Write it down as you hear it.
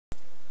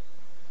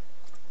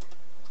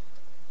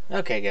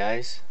Okay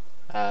guys,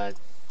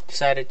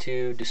 decided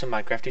to do some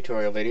Minecraft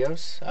tutorial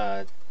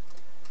videos,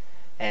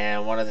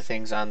 and one of the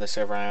things on the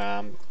server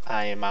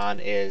I am on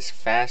is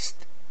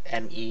fast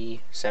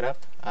ME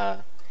setup.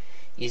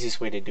 Easiest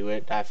way to do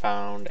it I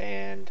found,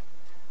 and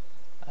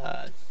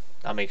I'll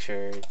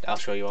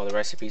show you all the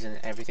recipes and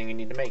everything you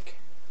need to make.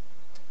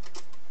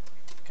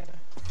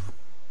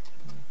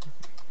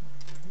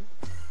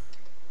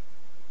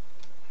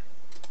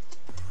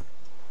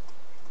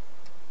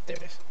 There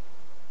it is.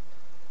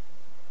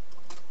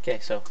 Okay,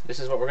 so this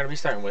is what we're going to be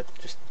starting with.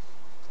 Just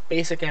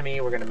basic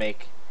ME. We're going to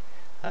make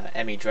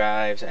ME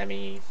drives,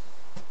 ME.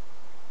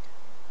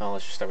 Well,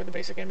 let's just start with the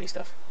basic ME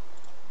stuff.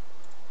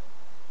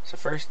 So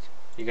first,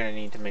 you're going to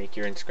need to make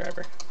your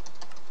inscriber.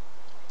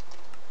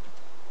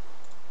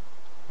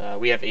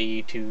 We have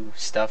AE2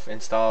 stuff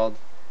installed.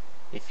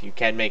 If you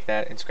can make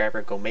that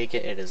inscriber, go make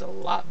it. It is a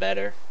lot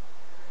better.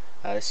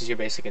 This is your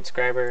basic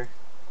inscriber.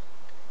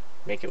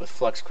 Make it with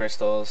flux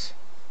crystals.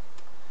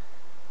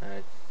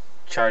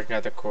 Charge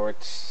nether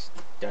quartz.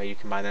 You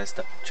can mine that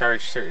stuff.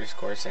 Charge certain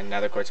quartz and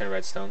nether quartz and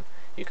redstone.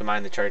 You can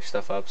mine the charge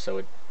stuff up, so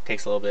it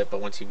takes a little bit, but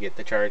once you get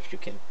the charge, you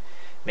can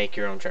make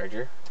your own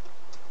charger.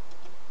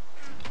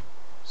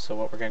 So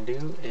what we're going to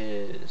do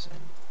is,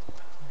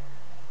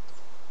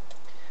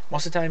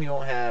 most of the time you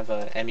won't have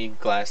ME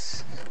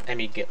glass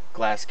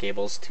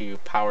cables to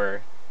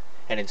power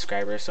an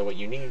inscriber, so what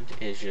you need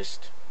is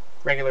just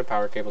regular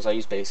power cables. I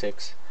use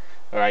basics,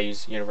 or I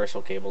use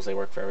universal cables. They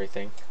work for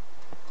everything.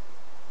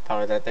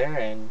 Power that there,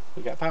 and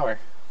we got power.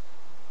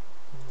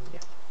 Yeah.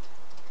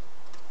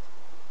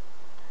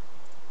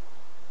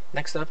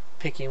 Next up,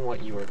 picking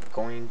what you are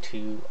going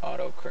to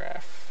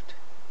autocraft.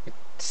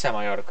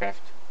 Semi-autocraft.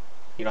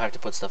 You don't have to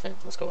put stuff in.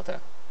 Let's go with that.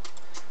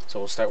 So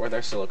we'll start with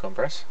our silicone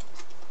press.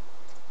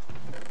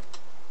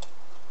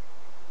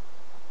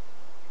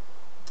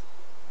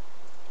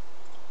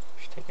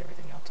 Just take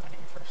everything else out of here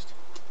first.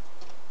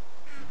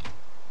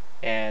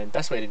 And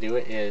best way to do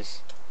it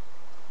is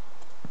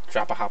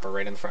drop a hopper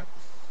right in the front.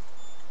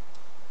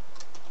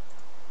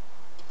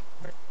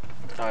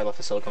 Oh, I left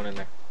the silicone in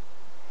there.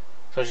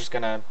 So it's just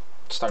gonna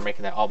start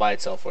making that all by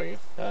itself for you.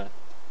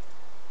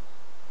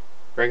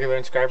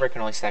 Regular inscriber can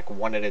only stack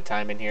one at a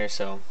time in here,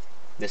 so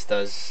this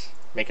does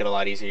make it a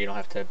lot easier. You don't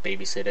have to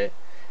babysit it.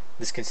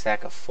 This can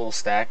stack a full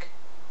stack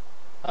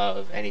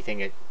of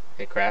anything it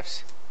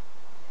crafts.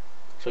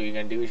 So what you're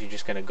gonna do is you're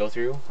just gonna go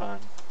through,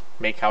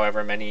 make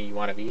however many you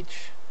want of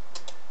each.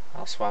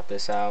 I'll swap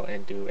this out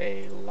and do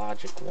a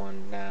logic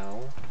one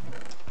now.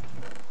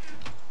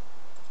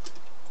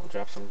 We'll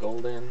drop some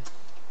gold in.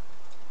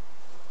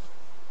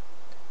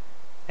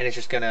 And it's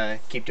just gonna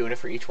keep doing it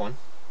for each one.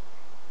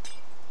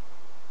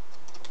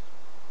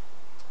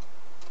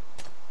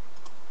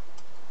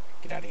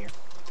 Get out of here.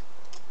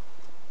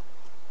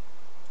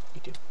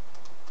 You too.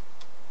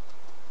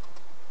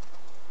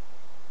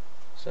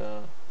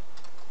 So,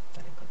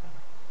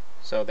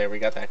 there we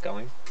got that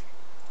going.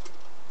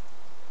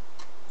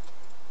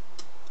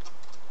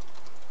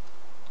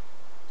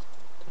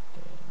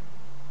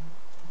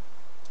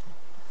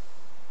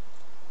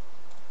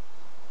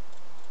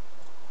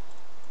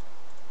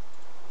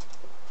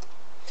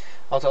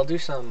 Also, I'll do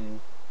some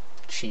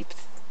cheap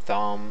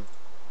thumb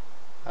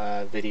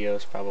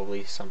videos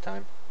probably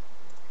sometime.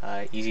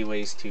 Easy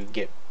ways to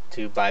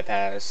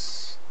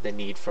bypass the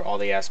need for all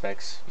the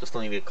aspects. You'll still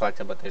need to collect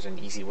them, but there's an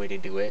easy way to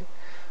do it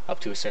up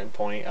to a certain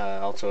point.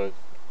 Also,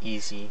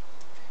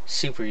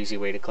 super easy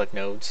way to collect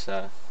nodes.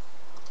 That's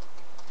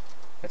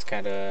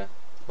kind of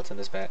what's in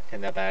this bag.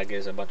 In that bag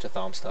is a bunch of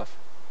thumb stuff.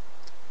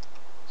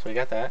 So we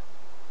got that.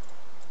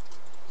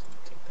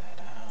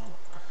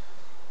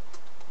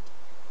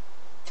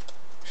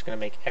 Just gonna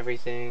make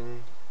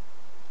everything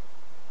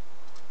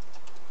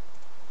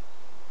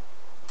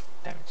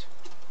diamonds.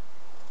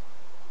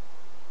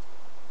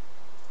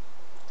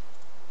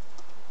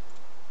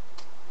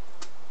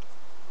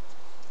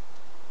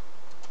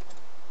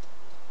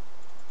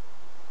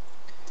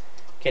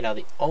 Okay, now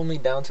the only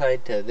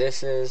downside to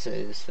this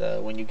is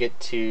when you get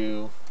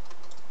to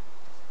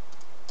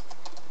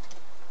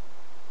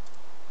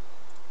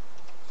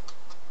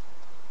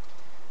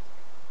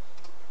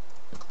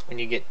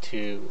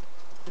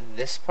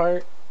this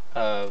part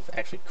of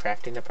actually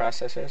crafting the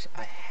processors,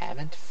 I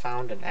haven't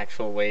found an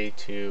actual way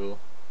to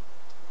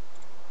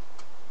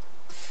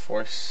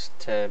force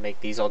to make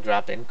these all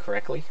drop in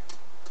correctly.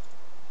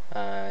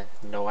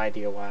 No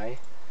idea why.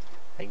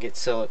 I get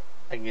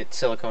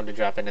silicone to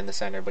drop in the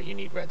center, but you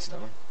need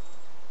redstone.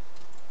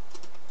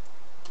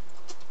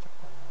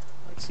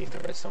 Let's see if the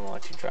redstone will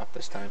let you drop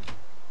this time.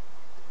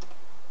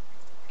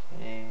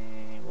 Okay,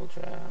 we'll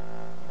drop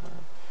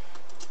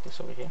this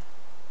over here.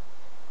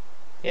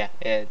 Yeah,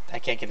 I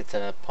can't get it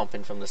to pump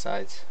in from the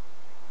sides.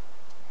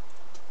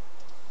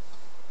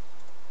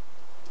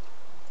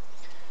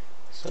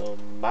 So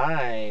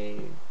my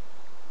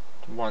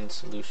one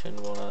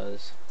solution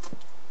was,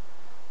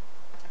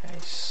 I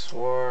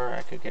swore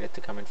I could get it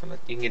to come in from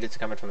you can get it to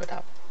come in from the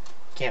top.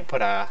 You can't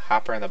put a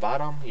hopper in the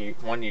bottom.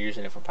 You're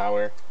using it for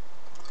power.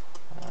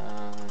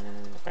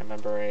 If I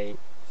remember right.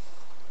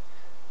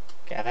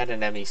 Okay, I've had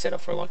an ME set up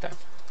for a long time.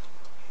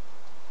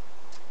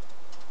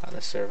 On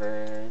the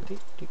server,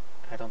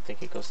 I don't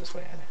think it goes this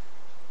way either.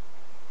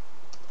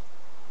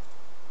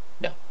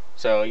 No.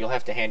 So you'll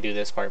have to hand do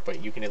this part,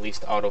 but you can at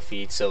least auto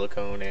feed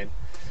silicone and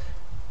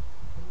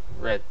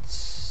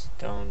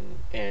redstone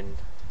in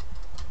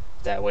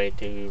that way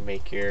to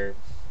make an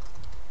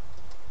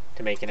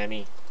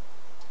ME.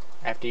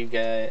 After you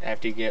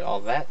get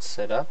all that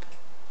set up,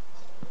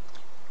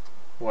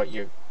 what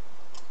you're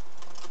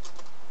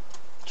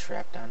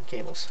trapped on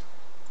cables.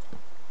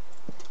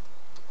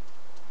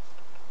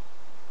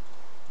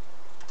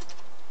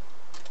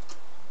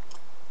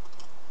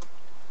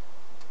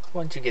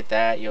 Once you get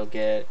that, you'll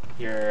get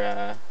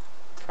your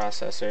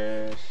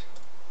processors.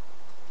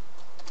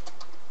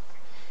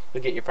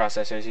 You'll get your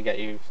processors. You got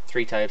your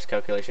 3 types: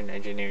 calculation,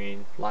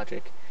 engineering,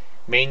 logic.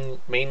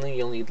 Mainly,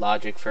 you'll need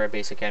logic for a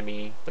basic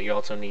ME, but you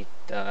also need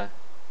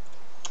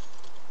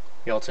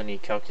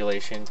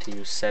calculation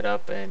to set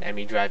up an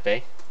ME drive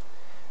bay,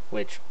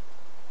 which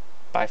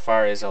by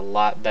far is a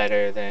lot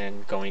better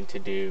than going to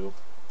do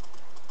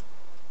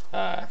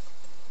the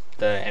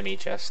ME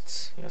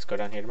chests. Let's go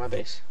down here to my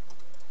base.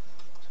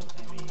 So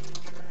ME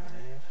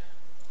drive.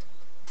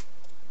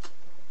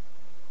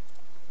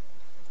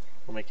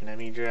 We'll make an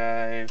ME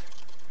drive.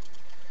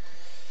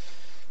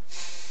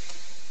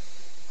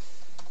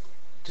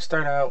 To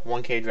start out,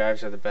 1K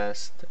drives are the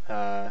best.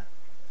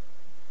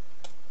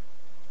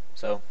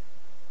 So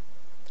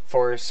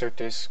 4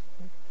 Certus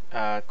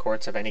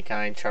quartz of any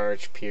kind,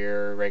 charged,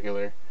 pure,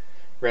 regular.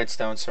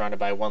 Redstone surrounded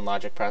by 1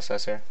 logic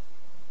processor.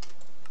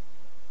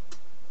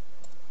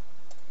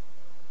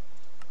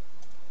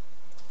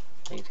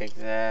 And you take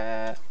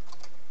that.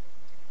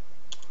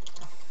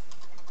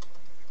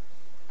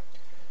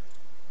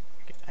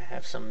 I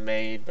have some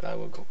made, but I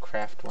will go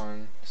craft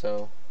one.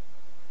 So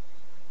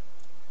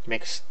to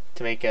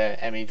make a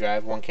ME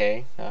drive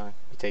 1K, you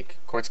take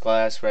quartz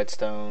glass,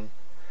 redstone,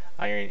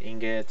 iron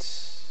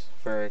ingots.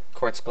 For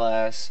quartz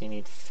glass, you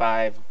need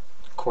 5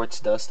 quartz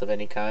dust of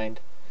any kind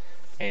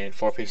and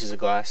 4 pieces of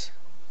glass.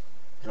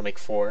 It'll make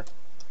 4.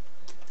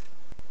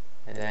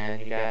 And then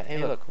you got, hey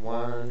look,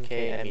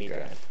 1K ME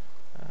drive.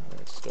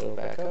 Let's go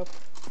back up.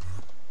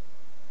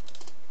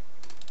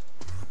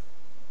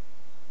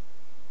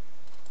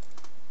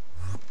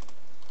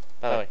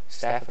 By the way,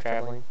 staff of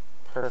traveling,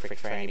 perfect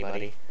for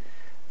anybody.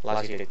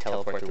 Allows you to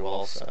teleport through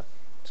walls.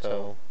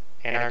 So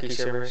Anarchy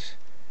servers,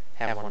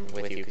 have one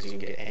with you because you can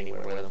get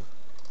anywhere with them.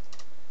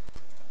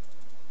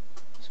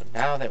 So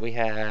now that we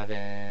have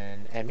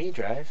an ME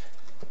drive,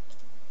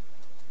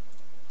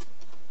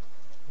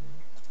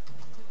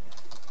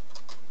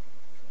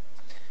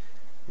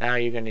 now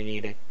you're going to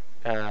need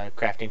a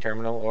crafting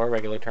terminal or a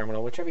regular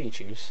terminal, whichever you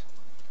choose.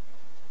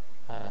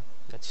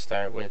 Let's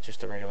start with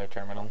just a regular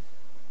terminal.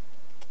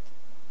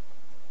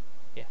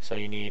 Yeah, so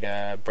you need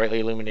a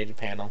brightly illuminated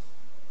panel,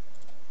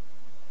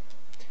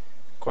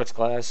 quartz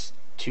glass,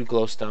 2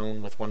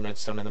 glowstone with 1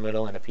 redstone in the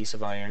middle, and a piece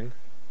of iron.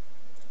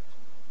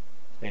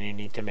 Then you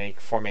need to make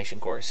formation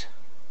cores.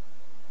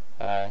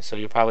 So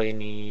you'll probably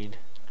need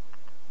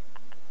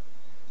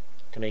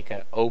to make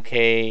an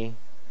OK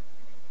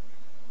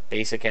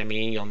basic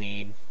ME. You'll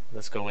need,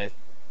 let's go with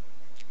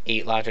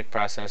 8 logic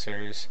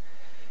processors,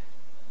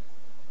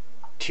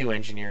 2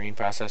 engineering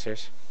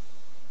processors,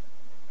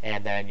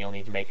 and then you'll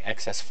need to make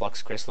excess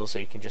flux crystals so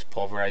you can just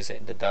pulverize it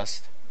into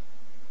dust.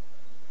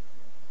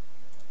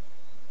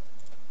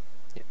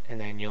 And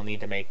then you'll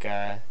need to make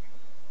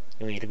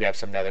you'll need to grab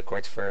some nether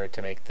quartz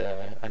to make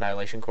the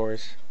annihilation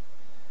cores.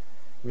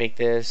 Make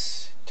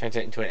this, turns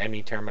it into an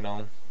ME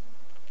terminal.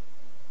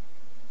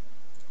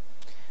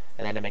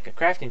 And then to make a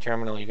crafting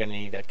terminal, you're going to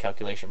need a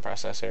calculation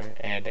processor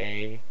and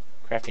a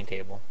crafting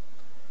table.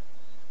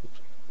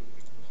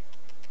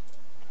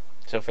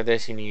 So for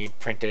this you need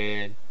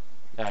printed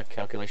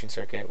calculation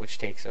circuit, which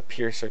takes a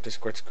pure Certus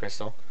quartz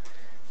crystal.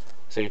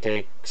 So you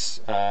take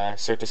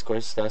Certus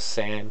quartz dust,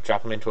 sand,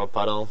 drop them into a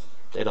puddle.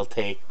 It'll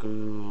take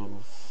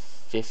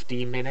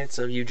 50 minutes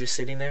of you just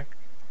sitting there,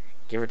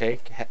 give or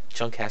take.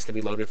 Chunk has to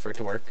be loaded for it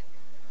to work.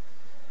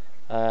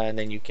 And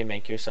then you can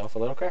make yourself a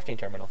little crafting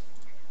terminal.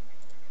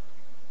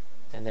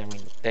 And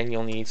then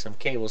you'll need some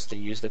cables to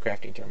use the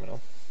crafting terminal.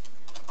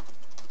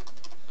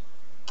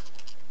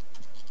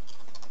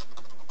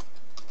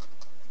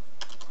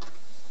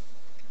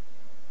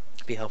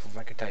 Be helpful if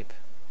I could type.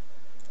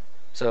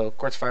 So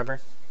quartz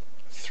fiber,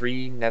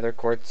 3 nether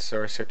quartz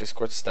or Certus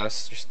quartz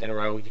dust just in a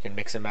row. You can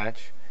mix and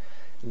match.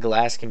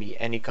 Glass can be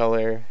any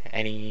color,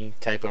 any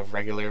type of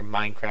regular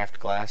Minecraft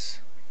glass.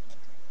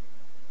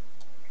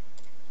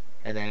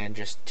 And then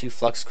just 2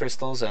 flux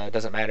crystals. It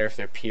doesn't matter if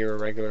they're pure or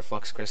regular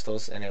flux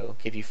crystals, and it will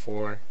give you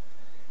 4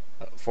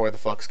 of the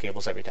flux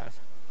cables every time.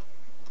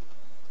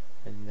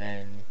 And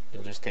then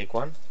you'll just take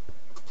one,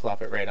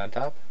 plop it right on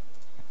top.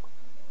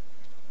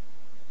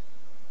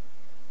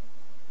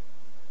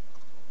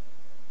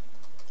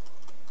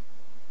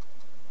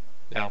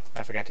 No,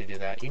 I forgot to do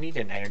that. You need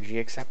an energy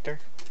acceptor.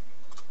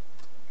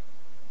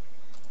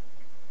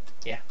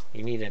 Yeah,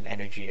 you need an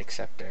energy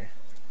acceptor.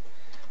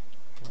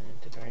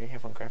 Did I already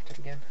have one crafted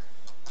again?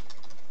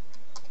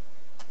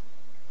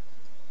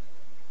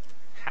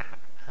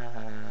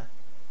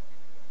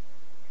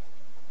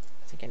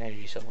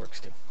 energy cell works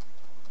too.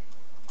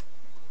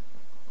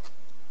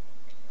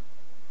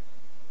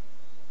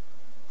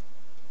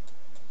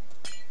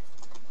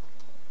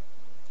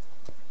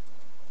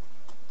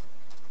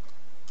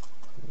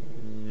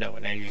 No,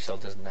 an energy cell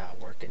does not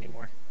work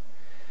anymore.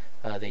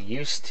 They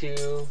used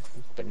to,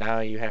 but now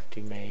you have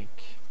to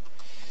make...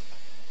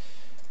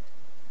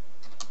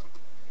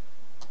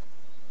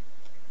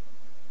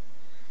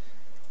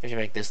 You should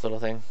make this little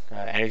thing,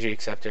 energy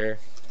acceptor.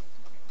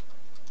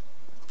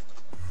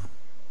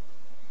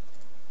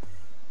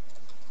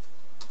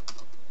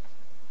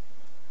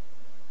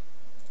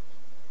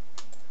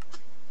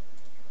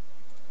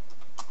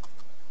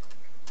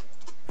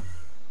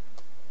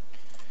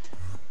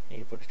 You need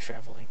to put a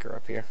travel anchor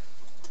up here.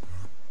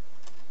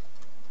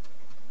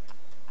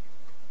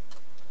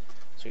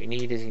 So what you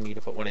need is you need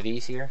to put one of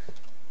these here.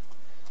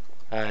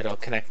 It'll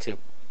connect to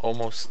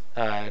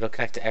it'll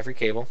connect to every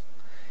cable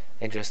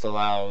and just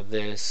allow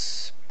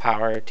this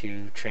power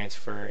to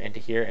transfer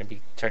into here and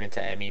be turned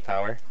into ME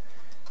power,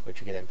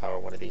 which you can then power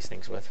one of these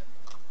things with.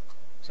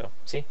 So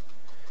see,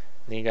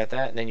 then you got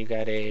that, and then you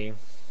got a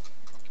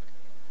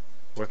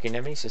working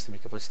ME system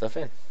you can put stuff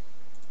in.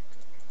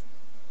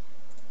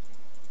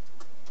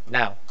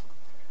 Now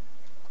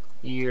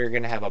you're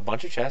gonna have a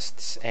bunch of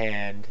chests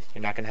and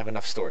you're not gonna have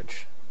enough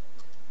storage.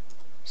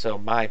 So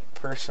my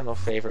personal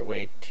favorite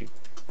way to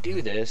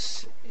do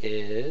this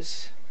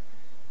is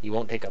you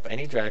won't take up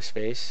any drive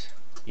space.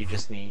 You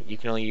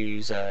can only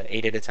use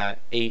 8 at a time,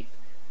 8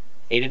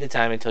 at a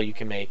time until you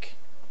can make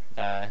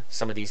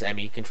some of these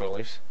ME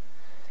controllers.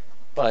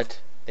 But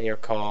they are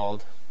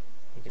called,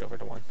 let me get over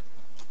to one.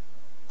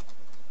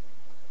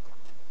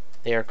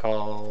 They are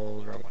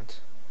called wrong ones.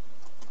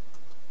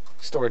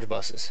 Storage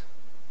buses.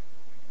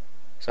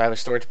 So I have a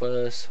storage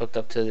bus hooked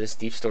up to this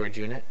deep storage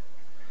unit,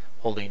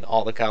 holding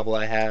all the cobble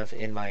I have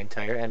in my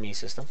entire ME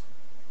system.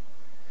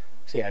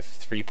 So yeah, I have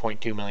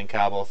 3.2 million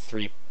cobble,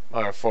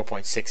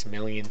 4.6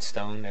 million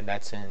stone, and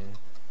that's in,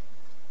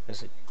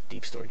 there's a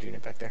deep storage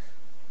unit back there.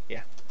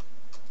 Yeah.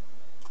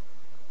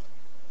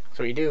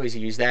 So what you do is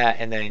you use that,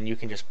 and then you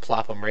can just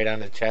plop them right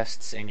onto the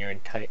chests, and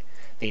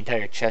the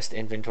entire chest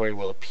inventory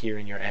will appear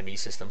in your ME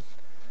system.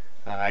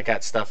 I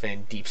got stuff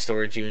in deep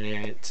storage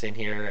units in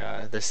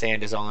here. The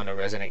sand is all in a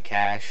resident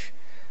cache.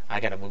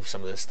 I gotta move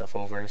some of this stuff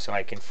over so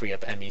I can free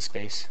up ME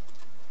space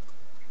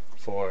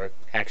for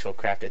actual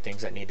crafted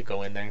things that need to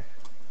go in there.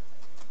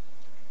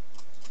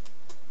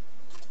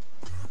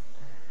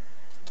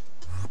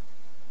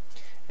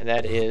 And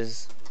that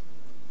is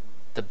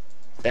the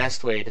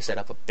best way to set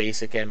up a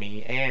basic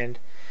ME, and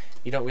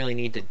you don't really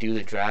need to do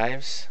the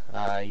drives.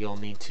 You'll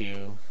need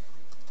to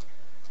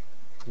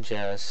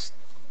just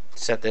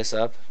set this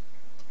up.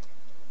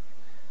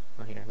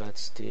 Well, here,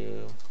 let's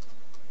do,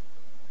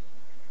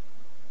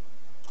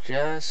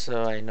 just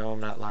so I know I'm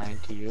not lying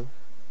to you,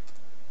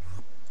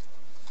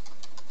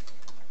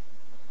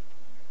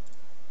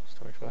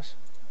 storage bus.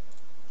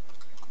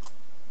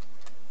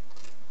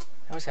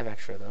 I always have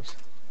extra of those.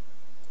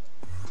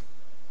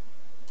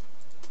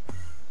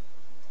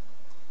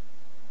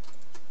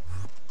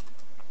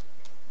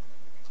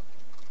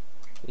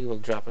 We'll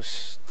drop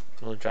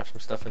some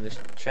stuff in this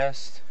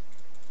chest.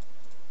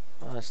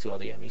 Well, let's do all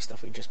the ME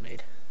stuff we just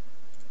made.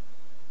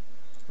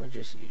 We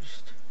just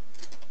used.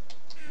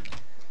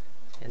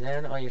 And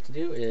then all you have to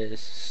do is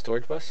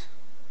storage bus.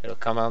 It'll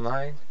come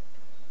online.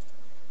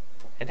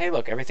 And hey,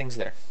 look, everything's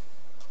there.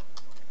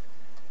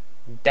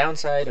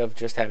 Downside of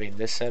just having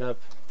this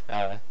setup,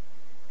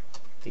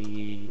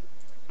 these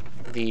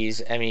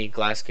ME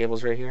glass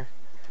cables right here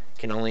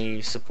can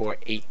only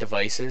support 8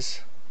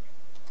 devices,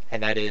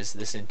 and that is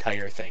this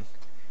entire thing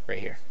right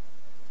here.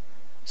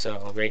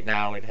 So right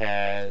now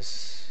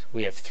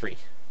we have 3.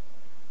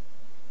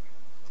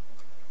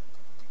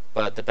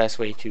 But the best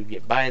way to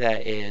get by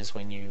that is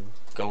when you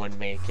go and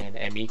make an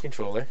ME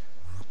controller.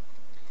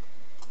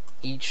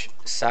 Each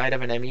side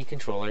of an ME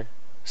controller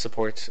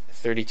supports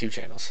 32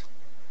 channels,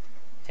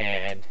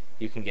 and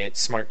you can get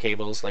smart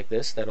cables like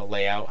this that'll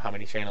lay out how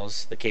many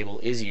channels the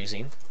cable is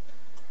using.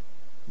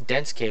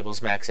 Dense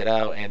cables max it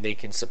out, and they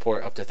can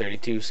support up to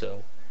 32,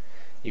 so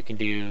you can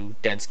do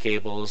dense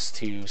cables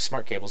to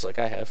smart cables like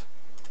I have.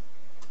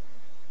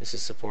 This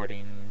is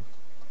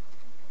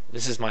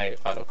my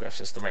autograph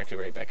system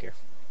right back here.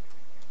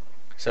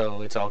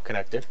 So it's all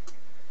connected,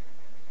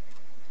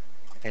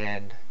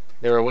 and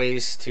there are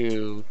ways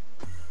to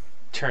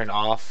turn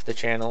off the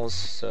channels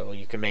so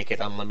you can make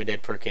it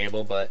unlimited per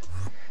cable, but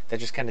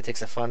that just kind of takes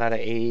the fun out of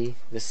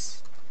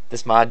this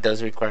mod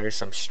does require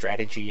some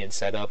strategy and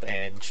setup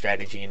and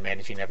strategy in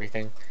managing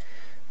everything,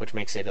 which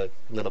makes it a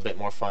little bit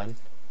more fun.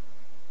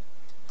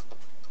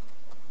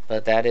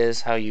 But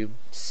that's how you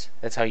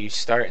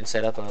start and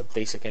set up a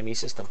basic ME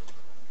system.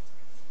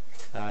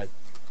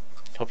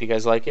 Hope you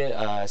guys like it.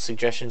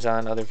 Suggestions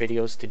on other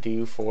videos to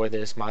do for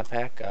this mod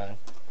pack.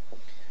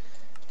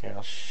 Here,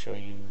 I'll show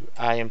you.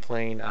 I am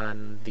playing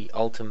on the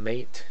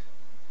Ultimate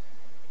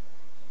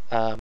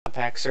mod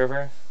pack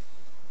server.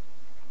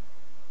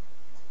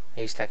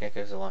 I use Tech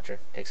Echo as a launcher.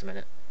 Takes a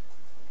minute.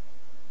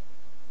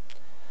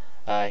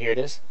 Here it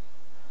is.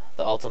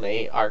 the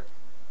Ultimate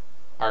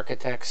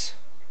Architects.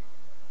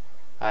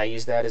 I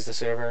use that as the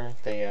server.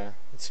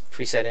 It's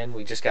preset in.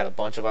 We just got a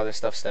bunch of other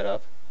stuff set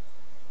up,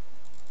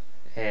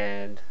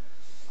 and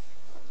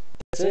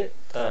that's it.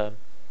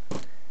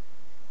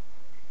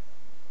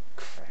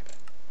 Crap.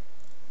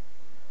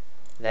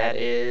 That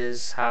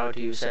is how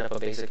to set up a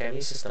basic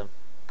ME system.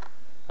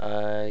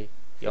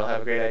 You'll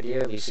have a great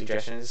idea. Leave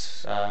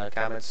suggestions,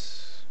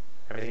 comments,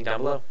 everything down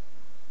below.